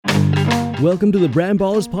Welcome to the Brand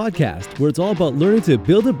Ballers Podcast, where it's all about learning to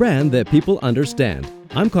build a brand that people understand.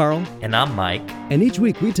 I'm Carl. And I'm Mike. And each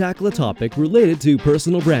week we tackle a topic related to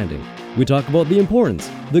personal branding. We talk about the importance,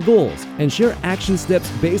 the goals, and share action steps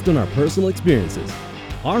based on our personal experiences.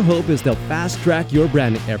 Our hope is to fast-track your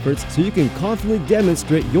branding efforts so you can confidently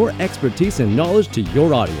demonstrate your expertise and knowledge to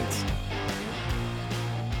your audience.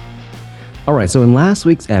 All right, so in last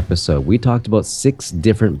week's episode, we talked about 6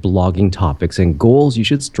 different blogging topics and goals you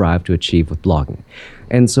should strive to achieve with blogging.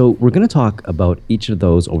 And so we're going to talk about each of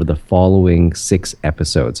those over the following 6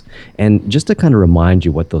 episodes. And just to kind of remind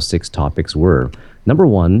you what those 6 topics were, number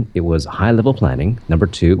 1, it was high-level planning. Number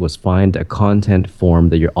 2 was find a content form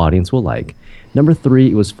that your audience will like. Number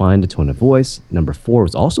 3, it was find a tone of voice. Number 4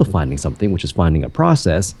 was also finding something, which is finding a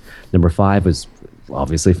process. Number 5 was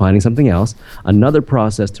obviously finding something else, another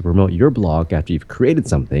process to promote your blog after you've created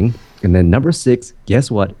something. And then number 6, guess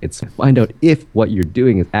what? It's find out if what you're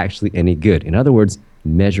doing is actually any good. In other words,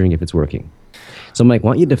 measuring if it's working. So Mike,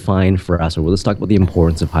 why don't you define for us, or let's talk about the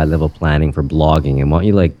importance of high-level planning for blogging, and why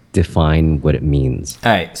don't you define what it means?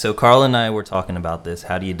 All right, so Carl and I were talking about this.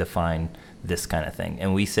 How do you define this kind of thing?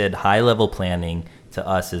 And we said high-level planning to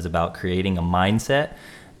us is about creating a mindset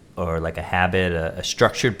or like a habit, a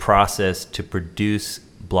structured process to produce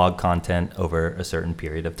blog content over a certain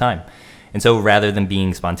period of time. And so rather than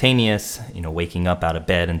being spontaneous, waking up out of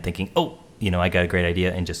bed and thinking, I got a great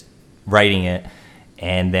idea, and just writing it,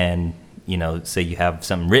 and then, say you have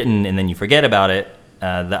something written and then you forget about it,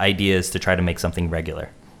 the idea is to try to make something regular,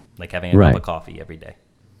 like having a cup of coffee every day.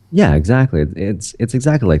 Yeah, exactly. It's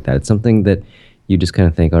exactly like that. It's something that you just kind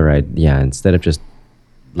of think, all right, yeah, instead of just,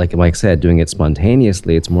 like Mike said, doing it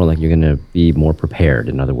spontaneously, it's more like you're going to be more prepared,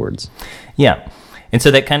 in other words. Yeah. And so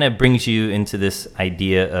that kind of brings you into this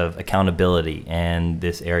idea of accountability and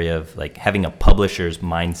this area of having a publisher's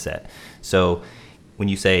mindset. So when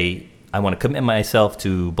you say, I want to commit myself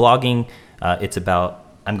to blogging, it's about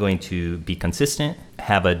I'm going to be consistent,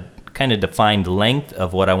 have a kind of defined length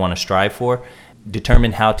of what I want to strive for,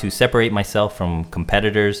 determine how to separate myself from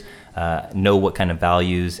competitors, know what kind of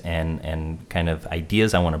values and kind of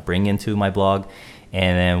ideas I want to bring into my blog.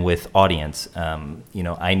 And then with audience,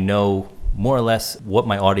 I know more or less what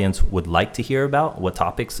my audience would like to hear about, what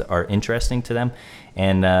topics are interesting to them,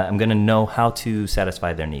 and I'm going to know how to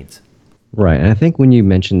satisfy their needs. Right. And I think when you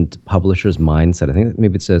mentioned publisher's mindset, I think that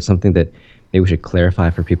maybe it's something that maybe we should clarify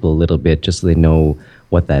for people a little bit just so they know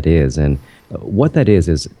what that is. And what that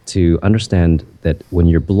is to understand that when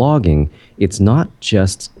you're blogging, it's not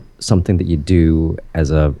just something that you do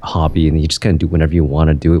as a hobby and you just kind of do whenever you want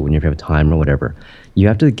to do it, whenever you have time or whatever. You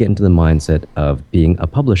have to get into the mindset of being a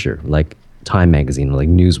publisher, like Time Magazine or like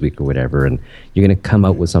Newsweek or whatever, and you're going to come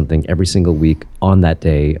out with something every single week on that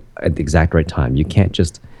day at the exact right time. You can't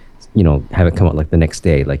just have it come out the next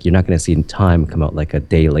day. You're not going to see Time come out a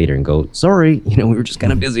day later and go, sorry, we were just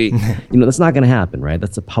kind of busy. That's not going to happen, right?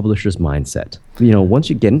 That's a publisher's mindset. Once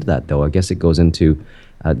you get into that, though, I guess it goes into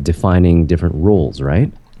defining different roles,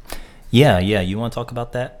 right? Yeah. You want to talk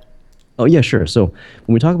about that? Oh, yeah, sure. So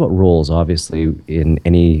when we talk about roles, obviously, in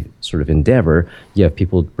any sort of endeavor, you have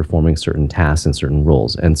people performing certain tasks and certain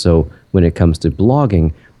roles. And so when it comes to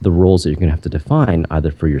blogging, the roles that you're going to have to define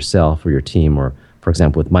either for yourself or your team, or for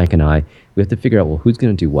example, with Mike and I, we have to figure out, well, who's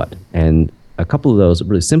going to do what? And a couple of those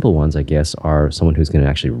really simple ones, I guess, are someone who's going to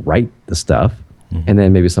actually write the stuff, and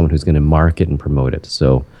then maybe someone who's going to market and promote it.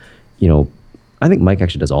 So, I think Mike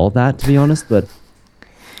actually does all of that, to be honest, but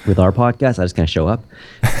with our podcast, I just kind of show up.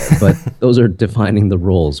 But those are defining the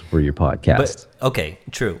roles for your podcast. But, okay,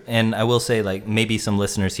 true. And I will say, maybe some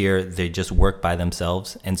listeners here, they just work by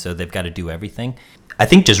themselves, and so they've got to do everything. I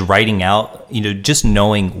think just writing out, just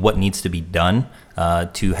knowing what needs to be done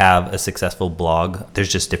to have a successful blog,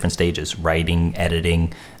 there's just different stages: writing,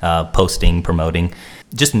 editing, posting, promoting.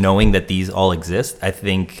 Just knowing that these all exist, I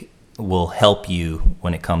think will help you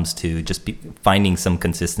when it comes to just finding some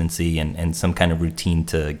consistency and some kind of routine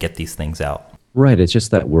to get these things out. Right. It's just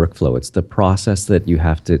that workflow. It's the process that you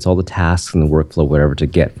have to, it's all the tasks and the workflow, whatever, to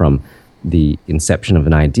get from the inception of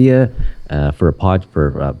an idea for a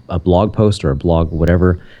blog post or a blog,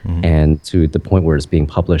 whatever, and to the point where it's being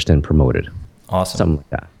published and promoted. Awesome. Something like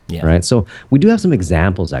that. Yeah. Right. So we do have some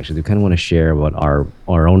examples, actually. We kind of want to share about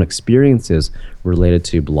our own experiences related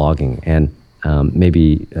to blogging. And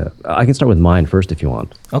maybe I can start with mine first if you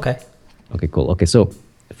want. Okay, cool. Okay, so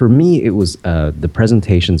for me, it was the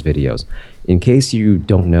presentations videos. In case you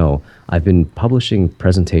don't know, I've been publishing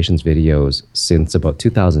presentations videos since about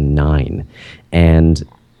 2009. And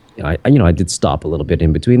I did stop a little bit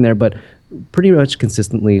in between there, but pretty much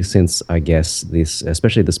consistently since, I guess,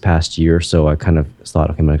 especially this past year or so, I kind of thought,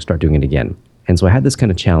 okay, I'm going to start doing it again. And so I had this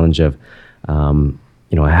kind of challenge of,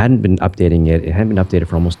 I hadn't been updating it. It hadn't been updated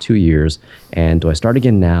for almost 2 years. And do I start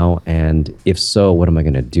again now? And if so, what am I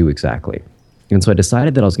going to do exactly? And so I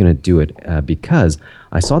decided that I was going to do it because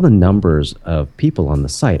I saw the numbers of people on the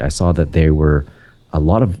site. I saw that there were a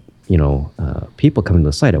lot of, people coming to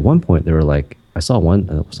the site. At one point, there were like, I saw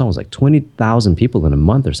was like 20,000 people in a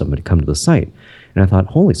month or something to come to the site. And I thought,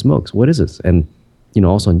 holy smokes, what is this? And,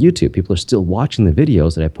 also on YouTube, people are still watching the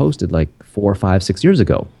videos that I posted like 4, 5, 6 years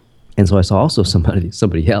ago. And so I saw also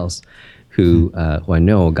somebody else who I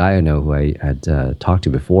know, a guy I know who I had talked to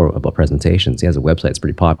before about presentations. He has a website that's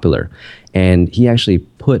pretty popular. And he actually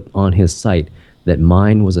put on his site that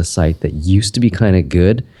mine was a site that used to be kind of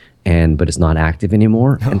good, but it's not active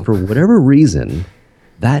anymore. And for whatever reason,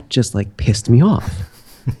 that just like pissed me off.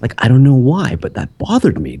 Like, I don't know why, but that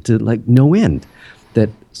bothered me to like no end. That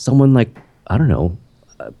someone like, I don't know,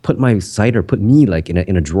 put my site or put me like in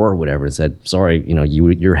a drawer or whatever and said, sorry,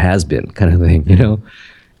 you're has been kind of thing,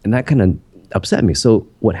 and that kind of upset me. So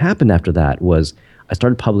what happened after that was I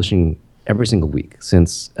started publishing every single week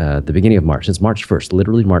since the beginning of March, since March 1st,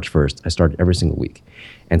 literally March 1st, I started every single week.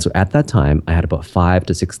 And so at that time, I had about 5,000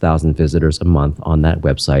 to 6,000 visitors a month on that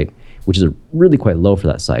website, which is really quite low for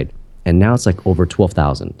that site. And now it's like over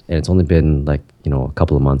 12,000, and it's only been like, a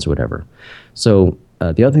couple of months or whatever. So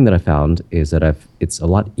the other thing that I found is that it's a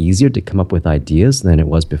lot easier to come up with ideas than it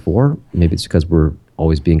was before. Maybe it's because we're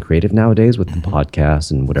always being creative nowadays with the podcast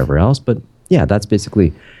and whatever else. But yeah, that's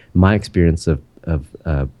basically my experience of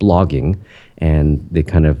blogging and the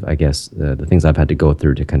kind of, I guess, the things I've had to go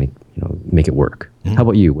through to kind of, make it work. How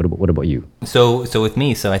about you? What about you? So with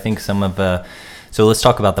me, I think so let's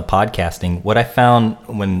talk about the podcasting. What I found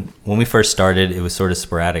when we first started, it was sort of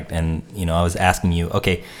sporadic, and I was asking you,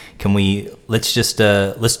 okay, let's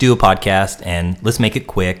do a podcast and let's make it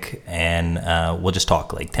quick, and we'll just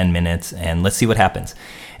talk like 10 minutes and let's see what happens.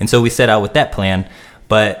 And so we set out with that plan,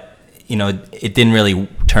 but it didn't really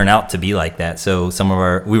turn out to be like that. So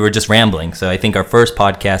we were just rambling. So I think our first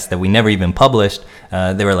podcast that we never even published,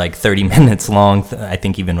 they were like 30 minutes long, I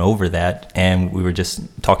think even over that. And we were just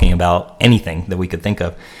talking about anything that we could think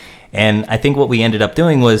of. And I think what we ended up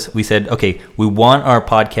doing was we said, okay, we want our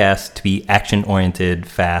podcast to be action-oriented,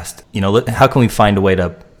 fast. How can we find a way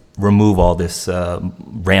to remove all this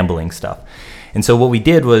rambling stuff? And so what we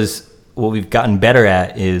did was, what we've gotten better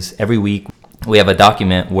at is every week we have a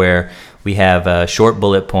document where we have short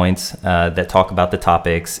bullet points that talk about the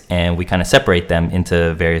topics, and we kind of separate them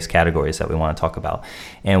into various categories that we want to talk about.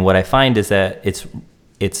 And what I find is that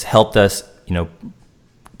it's helped us,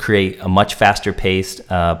 create a much faster paced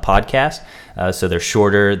podcast. So they're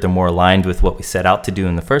shorter, they're more aligned with what we set out to do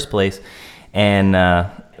in the first place. And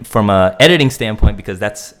from a editing standpoint, because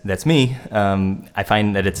that's me, I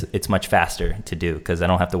find that it's much faster to do, because I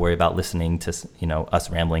don't have to worry about listening to us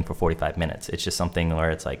rambling for 45 minutes. It's just something where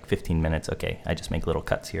it's like 15 minutes. Okay, I just make little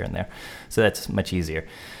cuts here and there, so that's much easier.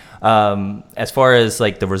 As far as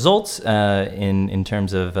like the results in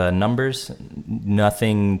terms of numbers,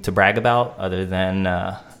 nothing to brag about other than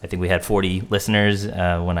I think we had 40 listeners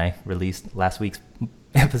when I released last week's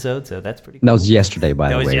episode, so that's pretty cool. That was yesterday, by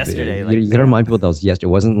the way. That was yesterday. You gotta remind people that was yesterday.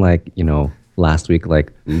 It wasn't like, last week,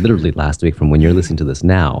 like literally last week from when you're listening to this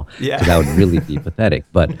now. Yeah. That would really be pathetic.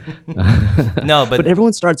 But no, but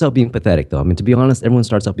everyone starts out being pathetic, though. I mean, to be honest, everyone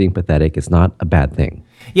starts out being pathetic. It's not a bad thing.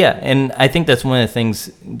 Yeah, and I think that's one of the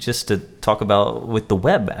things just to talk about with the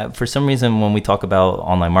web. For some reason, when we talk about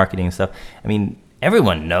online marketing and stuff, I mean,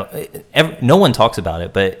 no one talks about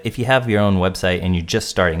it, but if you have your own website and you're just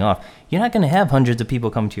starting off, you're not going to have hundreds of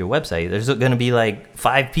people come to your website. There's going to be like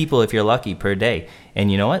 5 people, if you're lucky, per day.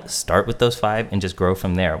 And you know what? Start with those 5 and just grow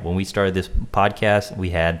from there. When we started this podcast, we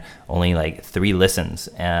had only like 3 listens.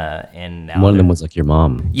 And now one of them was like your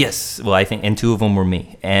mom. Yes. Well, I think, and 2 of them were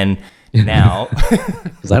me. And now,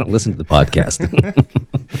 because I don't listen to the podcast.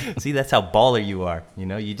 See, that's how baller you are.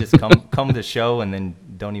 You just come to the show and then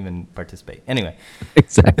don't even participate. Anyway.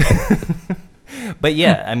 Exactly. But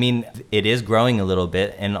yeah, I mean, it is growing a little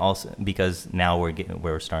bit, and also because now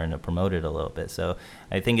we're starting to promote it a little bit. So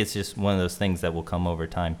I think it's just one of those things that will come over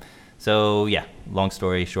time. So yeah, long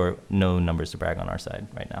story short, no numbers to brag on our side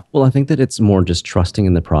right now. Well, I think that it's more just trusting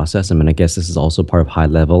in the process. I mean, I guess this is also part of high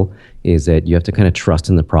level, is that you have to kind of trust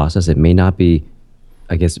in the process. It may not be,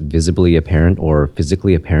 I guess, visibly apparent or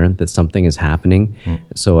physically apparent that something is happening.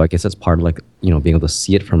 So I guess that's part of like, being able to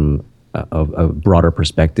see it from a broader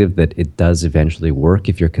perspective, that it does eventually work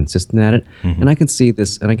if you're consistent at it. And I can see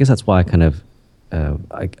this, and I guess that's why I kind of,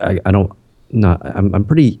 I don't no, I'm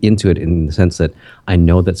pretty into it in the sense that I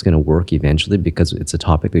know that's going to work eventually because it's a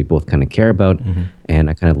topic that we both kind of care about, and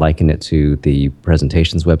I kind of liken it to the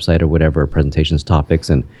presentations website or whatever, presentations topics,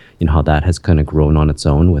 and how that has kind of grown on its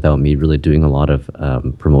own without me really doing a lot of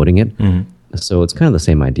promoting it. So it's kind of the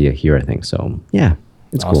same idea here, I think. So yeah,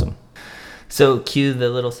 it's Awesome. cool. So cue the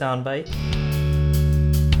little sound bite.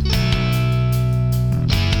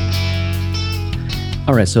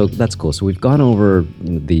 All right, so that's cool. So we've gone over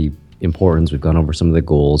the importance, we've gone over some of the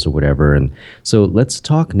goals or whatever. And so let's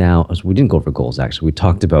talk now. So we didn't go over goals, actually. We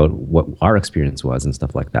talked about what our experience was and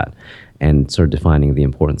stuff like that, and sort of defining the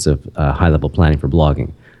importance of high-level planning for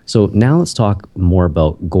blogging. So now let's talk more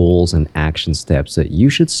about goals and action steps that you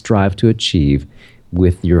should strive to achieve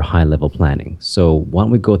with your high-level planning. So why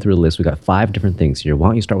don't we go through a list? We got 5 different things here. Why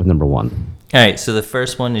don't you start with number 1? All right, so the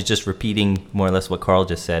first one is just repeating more or less what Carl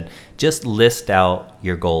just said. Just list out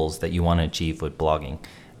your goals that you want to achieve with blogging.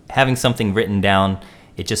 Having something written down,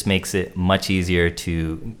 it just makes it much easier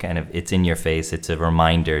to it's in your face. It's a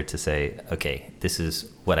reminder to say, okay, this is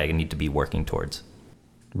what I need to be working towards.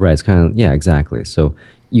 Right, it's kind of, yeah, exactly. So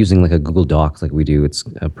using like a Google Docs like we do, it's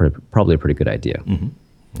probably a pretty good idea.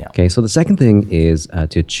 Yeah. Okay, so the second thing is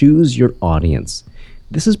to choose your audience.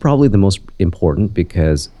 This is probably the most important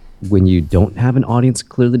because when you don't have an audience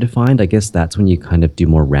clearly defined, I guess that's when you kind of do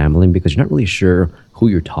more rambling because you're not really sure who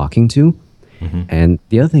you're talking to. And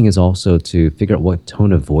the other thing is also to figure out what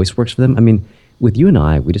tone of voice works for them. I mean, with you and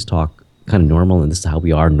I, we just talk kind of normal, and this is how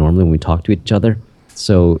we are normally when we talk to each other.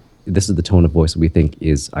 So this is the tone of voice that we think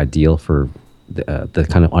is ideal for the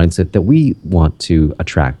kind of audience that we want to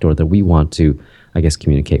attract or that we want to, I guess,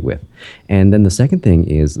 communicate with. And then the second thing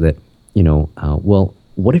is that, well,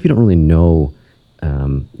 what if you don't really know,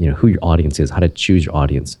 who your audience is, how to choose your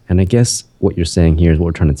audience? And I guess what you're saying here is what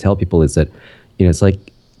we're trying to tell people is that, it's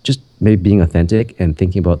like just maybe being authentic and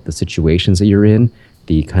thinking about the situations that you're in,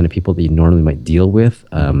 the kind of people that you normally might deal with,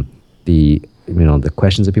 the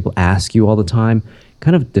questions that people ask you all the time.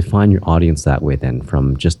 Kind of define your audience that way then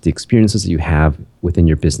from just the experiences that you have within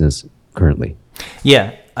your business currently.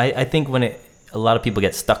 Yeah, I think a lot of people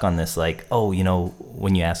get stuck on this, like,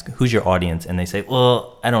 when you ask, who's your audience? And they say,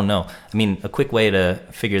 well, I don't know. I mean, a quick way to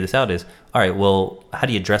figure this out is, all right, well, how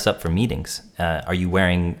do you dress up for meetings? Are you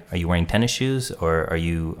wearing tennis shoes, or are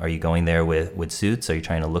you going there with suits? Are you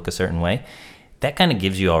trying to look a certain way? That kind of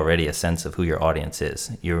gives you already a sense of who your audience is.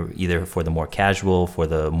 You're either for the more casual, for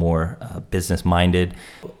the more business-minded,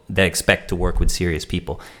 that expect to work with serious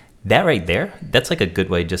people. That right there, that's like a good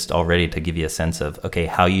way just already to give you a sense of, okay,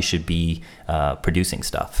 how you should be producing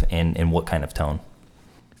stuff and what kind of tone.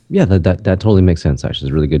 Yeah, that totally makes sense, actually.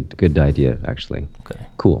 It's a really good idea, actually. Okay.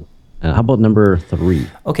 Cool. How about number 3?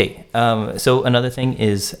 Okay, so another thing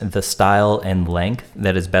is the style and length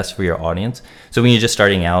that is best for your audience. So when you're just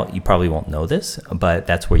starting out, you probably won't know this, but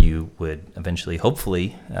that's where you would eventually,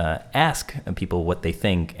 hopefully, ask people what they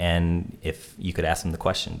think. And if you could ask them the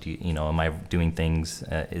question, am I doing things,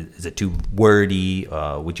 is it too wordy?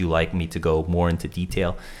 Would you like me to go more into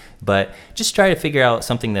detail? But just try to figure out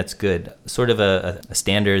something that's good. Sort of a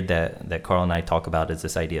standard that Carl and I talk about is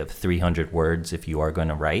this idea of 300 words if you are going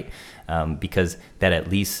to write, because that at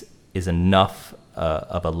least is enough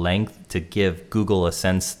of a length to give Google a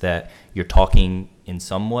sense that you're talking in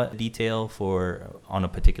somewhat detail on a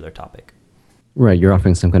particular topic. Right, you're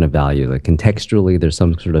offering some kind of value. Like contextually, there's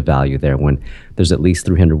some sort of value there when there's at least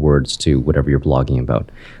 300 words to whatever you're blogging about.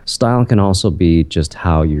 Style can also be just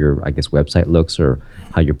how your, I guess, website looks or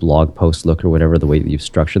how your blog posts look or whatever, the way that you've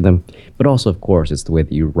structured them. But also, of course, it's the way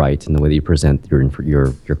that you write and the way that you present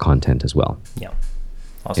your content as well. Yeah,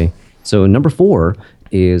 awesome. Okay, so number 4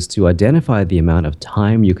 is to identify the amount of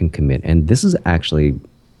time you can commit. And this is actually,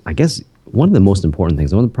 I guess, one of the most important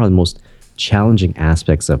things, one of the probably most challenging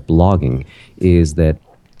aspects of blogging is that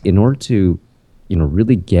in order to,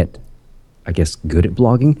 really get, I guess, good at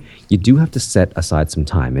blogging, you do have to set aside some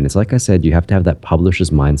time. And it's like I said, you have to have that publisher's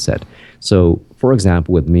mindset. So, for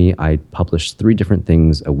example, with me, I publish 3 different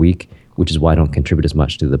things a week, which is why I don't contribute as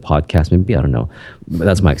much to the podcast. Maybe, I don't know. But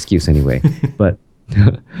that's my excuse anyway. But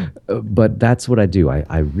that's what I do.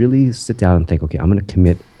 I really sit down and think, okay, I'm going to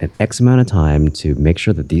commit an X amount of time to make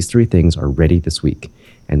sure that these 3 things are ready this week.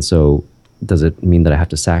 And so does it mean that I have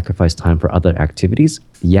to sacrifice time for other activities?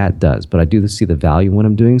 Yeah, it does. But I do see the value in what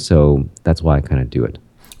I'm doing, so that's why I kind of do it.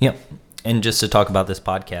 Yep. And just to talk about this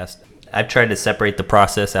podcast, I've tried to separate the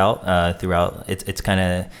process out throughout. It's kind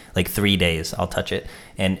of like 3 days. I'll touch it.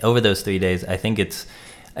 And over those 3 days, I think it's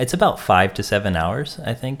about 5 to 7 hours,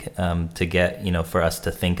 I think, to get, for us to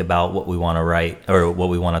think about what we want to write or what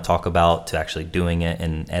we want to talk about to actually doing it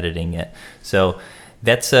and editing it. So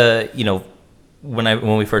that's,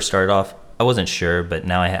 when we first started off, I wasn't sure, but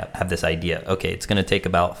now I have this idea. Okay, it's going to take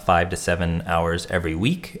about 5 to 7 hours every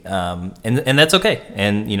week, and that's okay.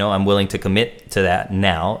 And I'm willing to commit to that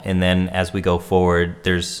now. And then as we go forward,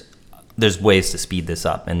 there's ways to speed this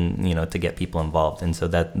up, and to get people involved. And so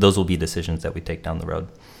those will be decisions that we take down the road.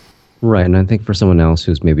 Right, and I think for someone else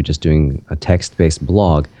who's maybe just doing a text-based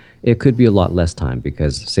blog, it could be a lot less time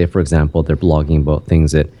because, say, for example, they're blogging about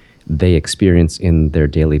things that they experience in their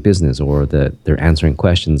daily business, or that they're answering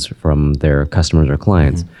questions from their customers or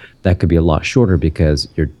clients. That could be a lot shorter because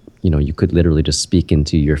you could literally just speak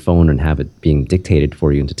into your phone and have it being dictated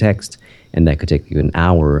for you into text, and that could take you an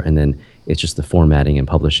hour, and then it's just the formatting and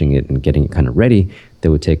publishing it and getting it kind of ready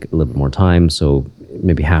that would take a little bit more time. So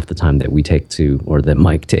maybe half the time that we take or that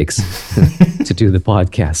Mike takes to do the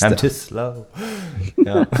podcast. I'm too slow.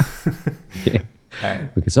 Yeah. Okay. All right.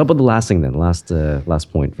 Okay, so how about the last thing then? Last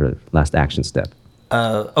point for last action step.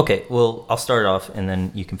 Okay, well, I'll start off and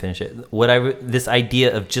then you can finish it. This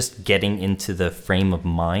idea of just getting into the frame of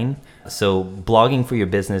mind. So blogging for your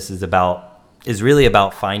business is really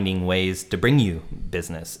about finding ways to bring you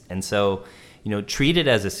business. And so, treat it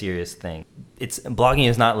as a serious thing. Blogging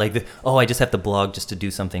is not like I just have to blog just to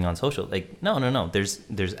do something on social. Like, no.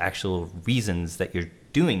 There's actual reasons that you're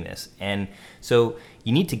doing this. And so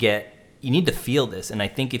you need to feel this. And I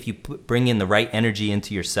think if you bring in the right energy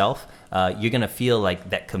into yourself, you're going to feel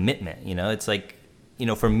like that commitment. It's like,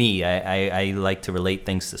 for me, I like to relate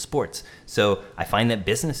things to sports. So I find that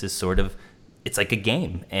business is it's like a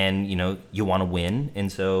game, and, you want to win.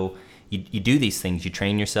 And so you do these things, you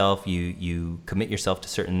train yourself, you commit yourself to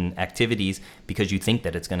certain activities because you think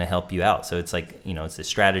that it's going to help you out. So it's like, it's a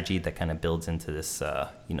strategy that kind of builds into this,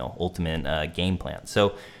 ultimate game plan.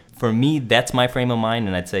 So for me, that's my frame of mind,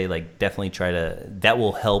 and I'd say definitely that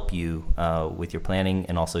will help you with your planning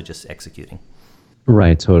and also just executing.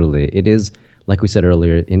 Right, totally. It is, like we said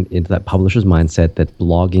earlier, into that publisher's mindset that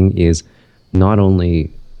blogging is not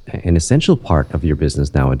only an essential part of your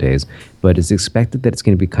business nowadays, but it's expected that it's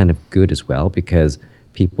going to be kind of good as well, because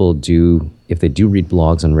people if they do read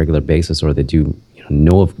blogs on a regular basis, or they do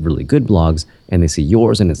know of really good blogs and they see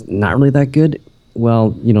yours and it's not really that good, well,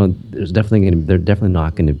 they're definitely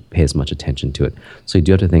not going to pay as much attention to it. So you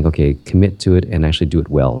do have to think, okay, commit to it and actually do it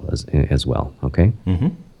well as well. Okay. Mm-hmm.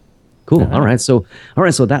 Cool. All right. So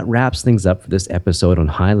that wraps things up for this episode on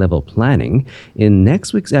high-level planning. In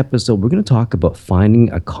next week's episode, we're going to talk about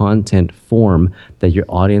finding a content form that your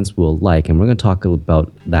audience will like, and we're going to talk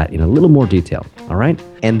about that in a little more detail. All right.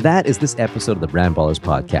 And that is this episode of the Brand Ballers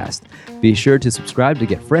podcast. Be sure to subscribe to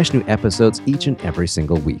get fresh new episodes each and every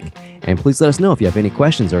single week. And please let us know if you have any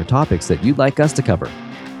questions or topics that you'd like us to cover.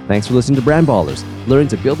 Thanks for listening to Brand Ballers, learning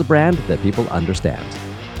to build a brand that people understand.